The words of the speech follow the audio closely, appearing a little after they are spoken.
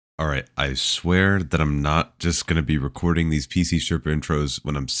Alright, I swear that I'm not just going to be recording these PC Sherpa intros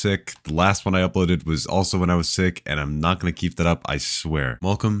when I'm sick. The last one I uploaded was also when I was sick, and I'm not going to keep that up, I swear.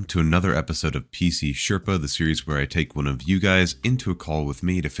 Welcome to another episode of PC Sherpa, the series where I take one of you guys into a call with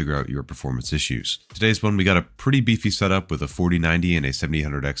me to figure out your performance issues. Today's one, we got a pretty beefy setup with a 4090 and a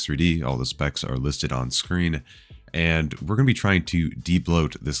 7800X3D. All the specs are listed on screen, and we're going to be trying to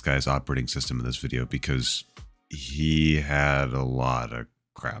de-bloat this guy's operating system in this video because he had a lot of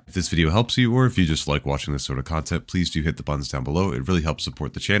crap. If this video helps you, or if you just like watching this sort of content, please do hit the buttons down below. It really helps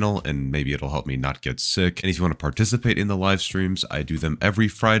support the channel, and maybe it'll help me not get sick. And if you want to participate in the live streams, I do them every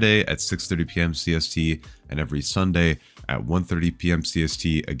Friday at 6:30 p.m. CST and every Sunday at 1:30 p.m.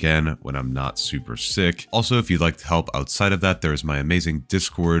 CST, again, when I'm not super sick. Also, if you'd like to help outside of that, there's my amazing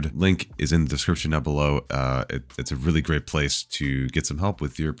Discord. Link is in the description down below. It's a really great place to get some help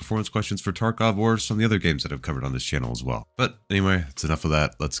with your performance questions for Tarkov or some of the other games that I've covered on this channel as well. But anyway, that's enough of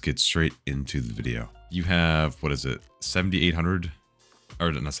that. Let's get straight into the video. You have, what is it, 7800,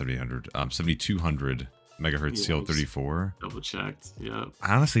 or not 7800, 7200 megahertz CL34. Double checked, yeah.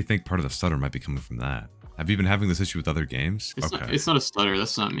 I honestly think part of the stutter might be coming from that. Have you been having this issue with other games? It's not a stutter.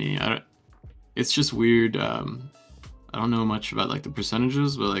 That's not me. It's just weird. I don't know much about like the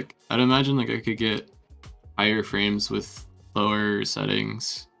percentages, but like I'd imagine like I could get higher frames with lower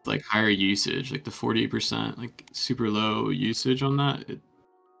settings, like higher usage, like the 40%, like super low usage on that. It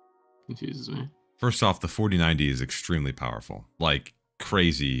confuses me. First off, the 4090 is extremely powerful, like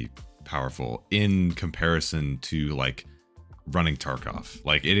crazy powerful in comparison to like running Tarkov.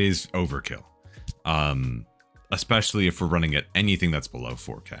 Like it is overkill. Especially if we're running at anything that's below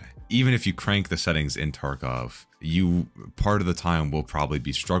 4K. Even if you crank the settings in Tarkov, you part of the time will probably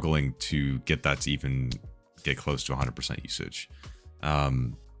be struggling to get that to even get close to 100% usage.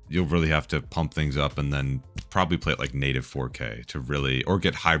 You'll really have to pump things up and then probably play it like native 4K to really, or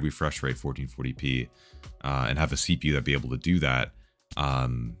get high refresh rate 1440p and have a CPU that'd be able to do that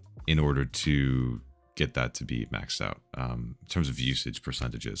in order to get that to be maxed out in terms of usage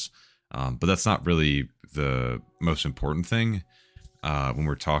percentages. But that's not really the most important thing when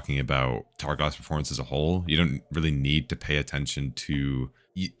we're talking about Tarkov's performance as a whole. You don't really need to pay attention to,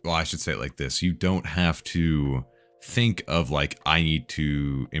 well, I should say it like this. You don't have to think of like, I need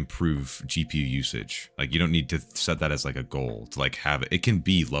to improve GPU usage. Like you don't need to set that as like a goal to like have it. It can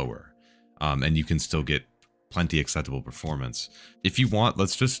be lower and you can still get plenty acceptable performance. If you want,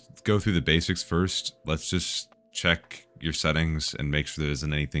 let's just go through the basics first. Let's just check your settings and make sure there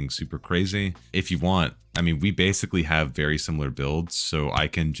isn't anything super crazy. If you want, I mean, we basically have very similar builds, so I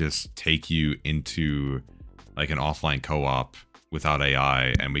can just take you into like an offline co-op without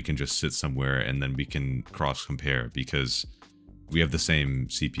AI, and we can just sit somewhere and then we can cross compare because we have the same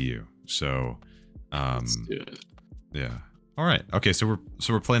CPU. So Let's do it. Yeah. All right. Okay, so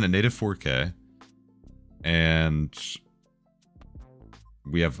we're playing at native 4K, and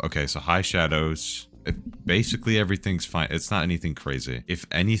we have, okay, so high shadows. Basically everything's fine. It's not anything crazy. If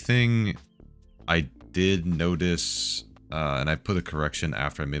anything, I did notice, and I put a correction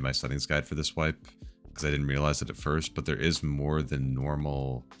after I made my settings guide for this wipe because I didn't realize it at first, but there is more than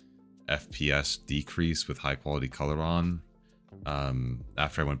normal FPS decrease with high quality color on.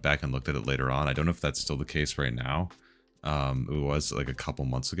 After I went back and looked at it later on, I don't know if that's still the case right now. It was like a couple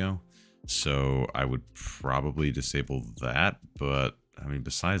months ago, so I would probably disable that, but I mean,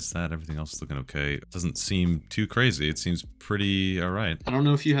 besides that, everything else is looking okay. It doesn't seem too crazy. It seems pretty all right. I don't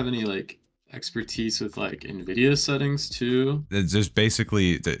know if you have any like expertise with like Nvidia settings too. There's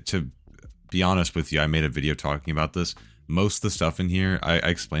basically, to be honest with you, I made a video talking about this. Most of the stuff in here, I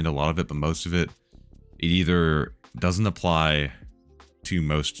explained a lot of it, but most of it either doesn't apply to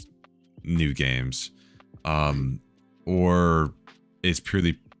most new games, or is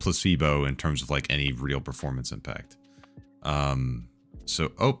purely placebo in terms of like any real performance impact.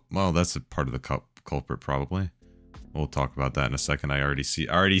 So, oh, well, that's a part of the culprit probably. We'll talk about that in a second. I already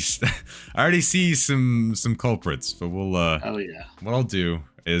see some culprits, but we'll Oh yeah. what I'll do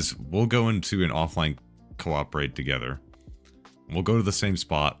is we'll go into an offline co-op raid together. We'll go to the same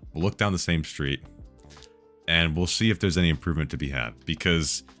spot, we'll look down the same street, and we'll see if there's any improvement to be had,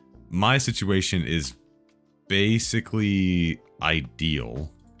 because my situation is basically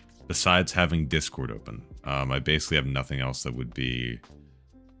ideal besides having Discord open. I basically have nothing else that would be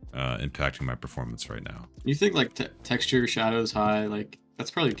impacting my performance right now. You think like texture shadows high, like that's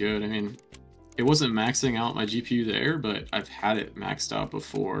probably good. I mean, it wasn't maxing out my GPU there, but I've had it maxed out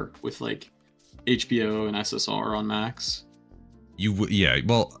before with like HBAO and SSR on max. Yeah,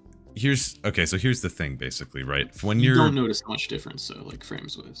 well, here's the thing basically, right? When you don't notice much difference, so like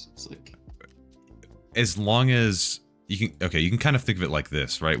frames wise, it's like, as long as you can kind of think of it like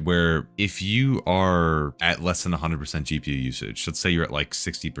this, right? Where if you are at less than 100% GPU usage, let's say you're at like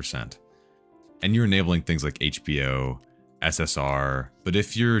 60%, and you're enabling things like HBAO, SSR, but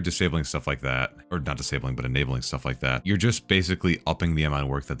if you're disabling stuff like that, or not disabling, but enabling stuff like that, you're just basically upping the amount of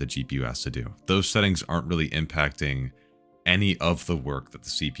work that the GPU has to do. Those settings aren't really impacting any of the work that the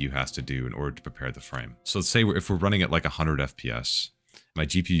CPU has to do in order to prepare the frame. So let's say if we're running at like 100 FPS, my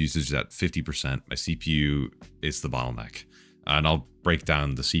GPU usage is at 50%, my CPU is the bottleneck. And I'll break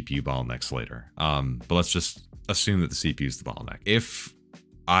down the CPU bottlenecks later. But let's just assume that the CPU is the bottleneck. If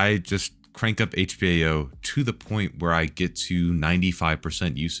I just crank up HBAO to the point where I get to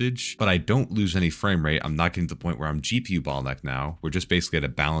 95% usage, but I don't lose any frame rate, I'm not getting to the point where I'm GPU bottleneck now. We're just basically at a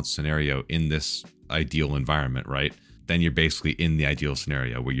balanced scenario in this ideal environment, right? Then you're basically in the ideal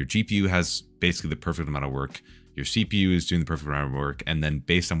scenario where your GPU has basically the perfect amount of work, your CPU is doing the perfect amount of work, and then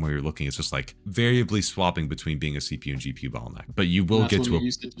based on where you're looking, it's just like variably swapping between being a CPU and GPU bottleneck. But you will get to a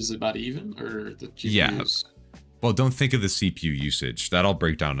usage is about even, or the GPUs? Yeah. Well, don't think of the CPU usage. That I'll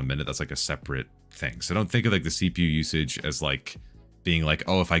break down in a minute. That's like a separate thing. So don't think of like the CPU usage as like being like,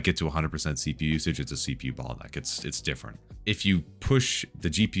 oh, if I get to 100% CPU usage, it's a CPU bottleneck. It's different. If you push the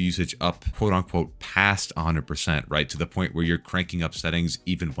GPU usage up, quote unquote, past 100%, right, to the point where you're cranking up settings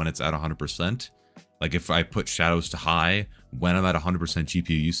even when it's at 100%, like if I put shadows to high when I'm at 100% GPU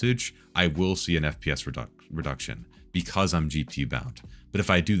usage, I will see an FPS reduction because I'm GPU bound. But if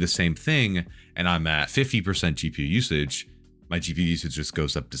I do the same thing and I'm at 50% GPU usage, my GPU usage just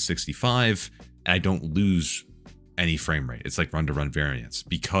goes up to 65 and I don't lose any frame rate. It's like run-to-run variance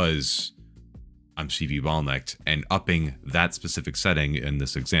because I'm CPU bottlenecked, and upping that specific setting in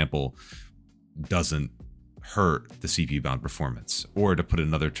this example doesn't hurt the CPU bound performance. Or to put it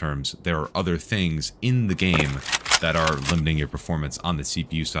in other terms, there are other things in the game that are limiting your performance on the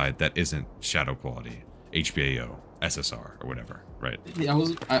CPU side that isn't shadow quality, HBAO, SSR, or whatever, right? Yeah,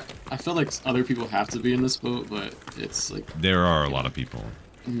 I feel like other people have to be in this boat, but it's like there are a lot of people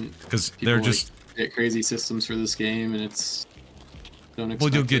because they're just get crazy systems for this game, and it's don't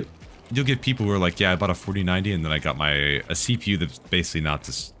expect well, you'll get people who are like, yeah, I bought a 4090 and then I got a CPU that's basically not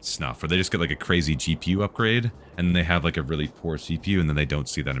to snuff, or they just get like a crazy GPU upgrade and then they have like a really poor CPU and then they don't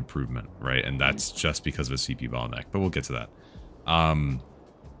see that improvement, right? And that's just because of a CPU bottleneck, but we'll get to that.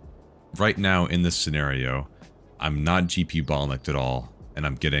 Right now in this scenario, I'm not GPU bottlenecked at all, and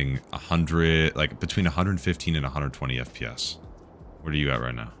I'm getting 100, like between 115 and 120 FPS. What are you at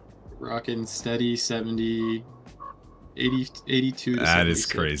right now? Rocking steady 70, 80, 82 to That 76.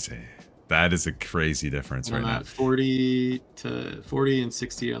 is crazy. That is a crazy difference right now. 40 and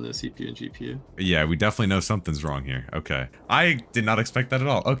 60 on the CPU and GPU. Yeah, we definitely know something's wrong here. Okay. I did not expect that at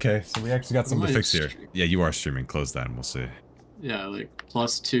all. Okay, so we actually got something to fix here. Yeah, you are streaming. Close that and we'll see. Yeah, like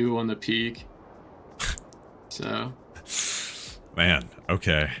 +2 on the peak. So. Man,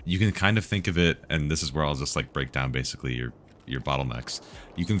 okay. You can kind of think of it, and this is where I'll just like break down basically your bottlenecks.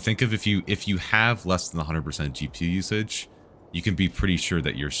 You can think of if you have less than 100% GPU usage, you can be pretty sure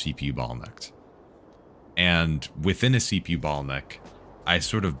that you're CPU bottlenecked. And within a CPU bottleneck, I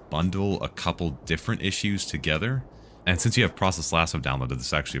sort of bundle a couple different issues together. And since you have Process Lasso downloaded, this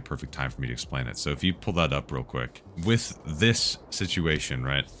is actually a perfect time for me to explain it. So if you pull that up real quick. With this situation,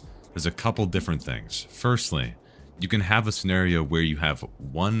 right, there's a couple different things. Firstly, you can have a scenario where you have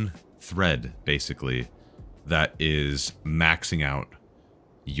one thread, basically, that is maxing out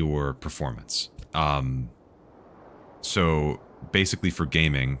your performance. So basically for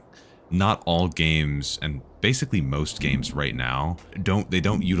gaming, not all games, and basically most games right now,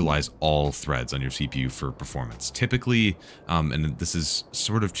 don't utilize all threads on your CPU for performance. Typically, and this is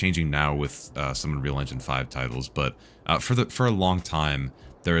sort of changing now with some Unreal Engine 5 titles, but for a long time,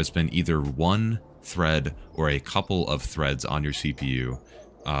 there has been either one thread or a couple of threads on your CPU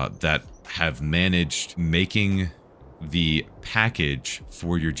that have managed making the package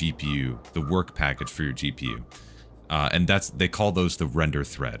for your GPU, the work package for your GPU. And they call those the render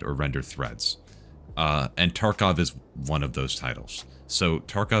thread or render threads. And Tarkov is one of those titles. So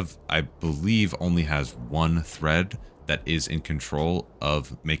Tarkov, I believe, only has one thread that is in control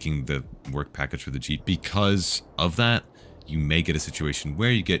of making the work package for the GPU. Because of that, you may get a situation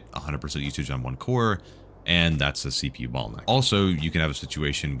where you get 100% usage on one core, and that's a CPU bottleneck. Also, you can have a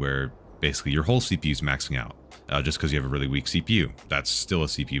situation where basically your whole CPU is maxing out. Just because you have a really weak CPU. That's still a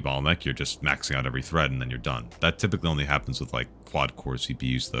CPU bottleneck. You're just maxing out every thread and then you're done. That typically only happens with like quad core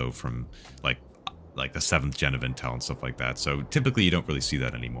CPUs though, from like the 7th gen of Intel and stuff like that. So typically you don't really see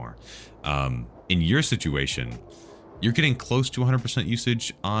that anymore. In your situation, you're getting close to 100%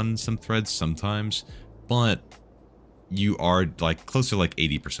 usage on some threads sometimes, but you are like closer to like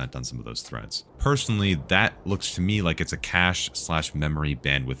 80% on some of those threads. Personally, that looks to me like it's a cache/memory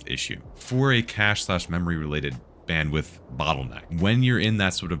bandwidth issue. For a cache/memory related bandwidth bottleneck, when you're in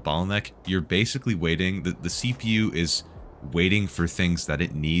that sort of bottleneck, you're basically waiting, the CPU is waiting for things that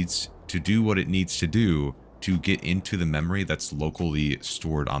it needs to do what it needs to do to get into the memory that's locally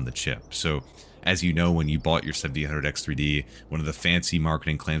stored on the chip. So as you know, when you bought your 7800X3D, one of the fancy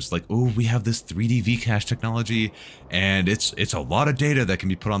marketing claims is like, oh, we have this 3D V-cache technology, and it's a lot of data that can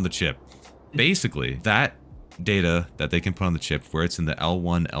be put on the chip. Basically, that data that they can put on the chip, where it's in the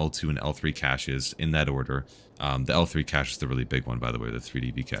L1, L2, and L3 caches in that order. The L3 cache is the really big one, by the way, the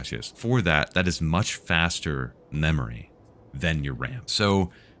 3D V-cache is. For that is much faster memory than your RAM.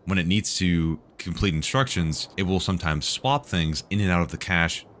 So when it needs to complete instructions, it will sometimes swap things in and out of the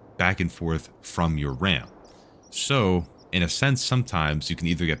cache back and forth from your RAM. So in a sense, sometimes you can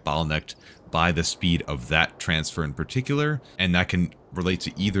either get bottlenecked by the speed of that transfer in particular, and that can relate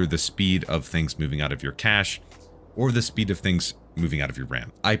to either the speed of things moving out of your cache or the speed of things moving out of your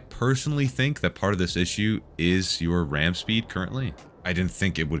RAM. I personally think that part of this issue is your RAM speed currently. I didn't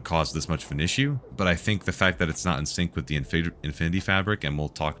think it would cause this much of an issue, but I think the fact that it's not in sync with the Infinity Fabric, and we'll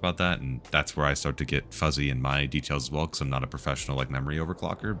talk about that, and that's where I start to get fuzzy in my details as well, because I'm not a professional like memory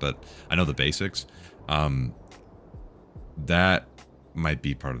overclocker, but I know the basics. That might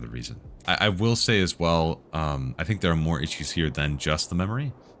be part of the reason. I will say as well, I think there are more issues here than just the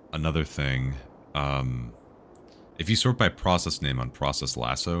memory. Another thing, if you sort by process name on process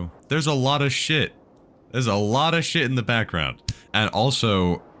Lasso, there's a lot of shit. There's a lot of shit in the background. And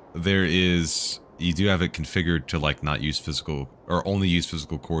also, you do have it configured to like not use physical, or only use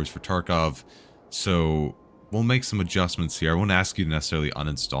physical cores for Tarkov. So we'll make some adjustments here. I won't ask you to necessarily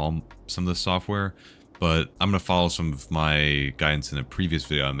uninstall some of the software, but I'm going to follow some of my guidance in a previous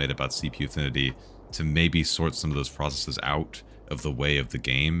video I made about CPU Affinity to maybe sort some of those processes out of the way of the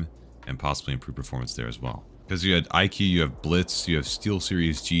game and possibly improve performance there as well. Because you had IQ, you have Blitz, you have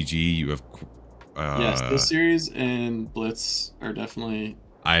SteelSeries GG, you have yes, SteelSeries and Blitz are definitely...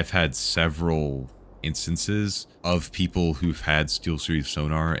 I've had several instances of people who've had SteelSeries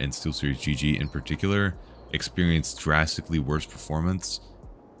Sonar and SteelSeries GG in particular experience drastically worse performance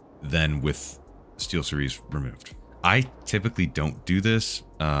than with SteelSeries removed. I typically don't do this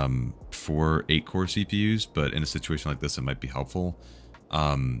for 8-core CPUs, but in a situation like this, it might be helpful.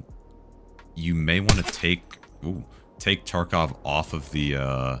 You may want to take Tarkov off of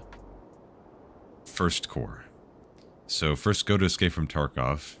the first core. So first go to escape from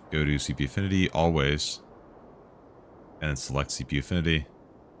Tarkov, go to CPU Affinity always, and then select CPU Affinity.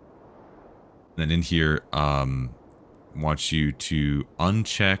 And then in here, want you to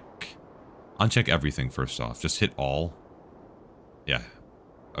uncheck everything first off. Just hit all. Yeah.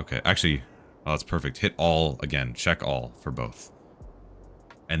 Okay. Actually, oh, that's perfect. Hit all again. Check all for both.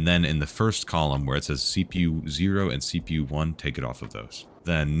 And then in the first column where it says CPU 0 and CPU 1, take it off of those.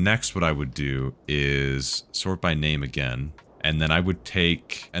 Then next what I would do is sort by name again. And then I would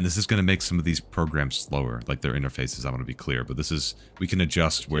take, and this is going to make some of these programs slower, like their interfaces, I want to be clear, but this is, we can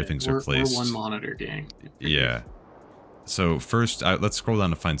adjust where things are placed. We're one monitor gang. Yeah. So first, let's scroll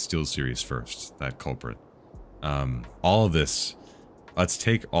down to find SteelSeries first, that culprit. All of this, let's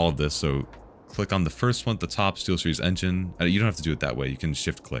take all of this. So click on the first one at the top, SteelSeries engine. You don't have to do it that way. You can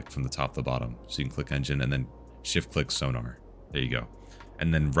shift click from the top to the bottom. So you can click engine and then shift click sonar. There you go.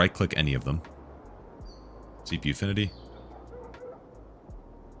 And then right click any of them. CPU Affinity.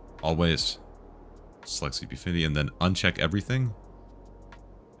 Always select CPU Affinity and then uncheck everything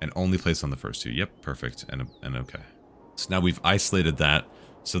and only place on the first two. Yep, perfect. And okay. So now we've isolated that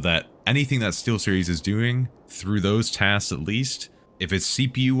so that anything that SteelSeries is doing through those tasks, at least, if it's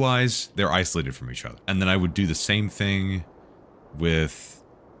CPU wise, they're isolated from each other. And then I would do the same thing with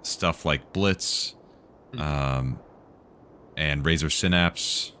stuff like Blitz, and Razer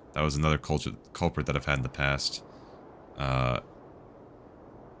Synapse. That was another culprit that I've had in the past. And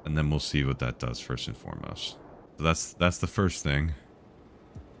then we'll see what that does first and foremost. So that's the first thing.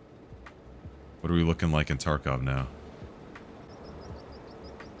 What are we looking like in Tarkov now?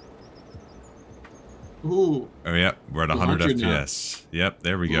 Ooh. Oh, yeah. We're at 100 FPS. Now. Yep,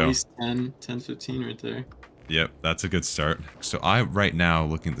 there we go. At least 10, 15 right there. Yep, that's a good start. So I, right now,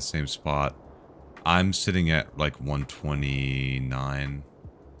 looking at the same spot, I'm sitting at like 129,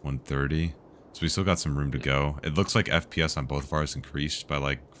 130. So we still got some room to go. It looks like FPS on both of ours increased by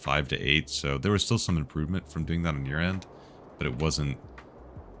like 5 to 8. So there was still some improvement from doing that on your end, but it wasn't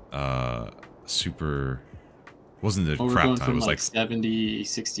super... wasn't a crap ton. It was like 70,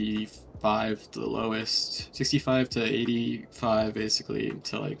 65 to the lowest, 65 to 85 basically,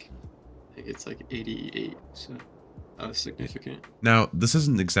 to like, I think it's like 88. So significant. Now, this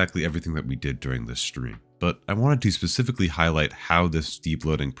isn't exactly everything that we did during this stream, but I wanted to specifically highlight how this deep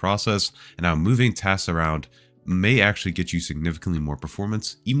loading process and how moving tasks around may actually get you significantly more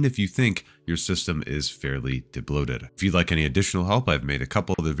performance, even if you think your system is fairly debloated. If you'd like any additional help, I've made a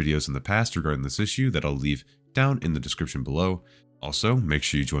couple other videos in the past regarding this issue that I'll leave down in the description below. Also, make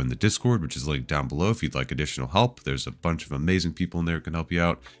sure you join the Discord, which is linked down below if you'd like additional help. There's a bunch of amazing people in there who can help you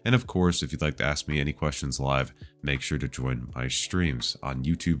out. And of course, if you'd like to ask me any questions live, make sure to join my streams on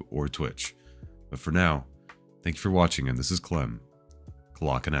YouTube or Twitch. But for now, thank you for watching, and this is Clem,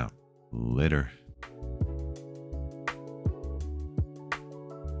 clocking out. Later.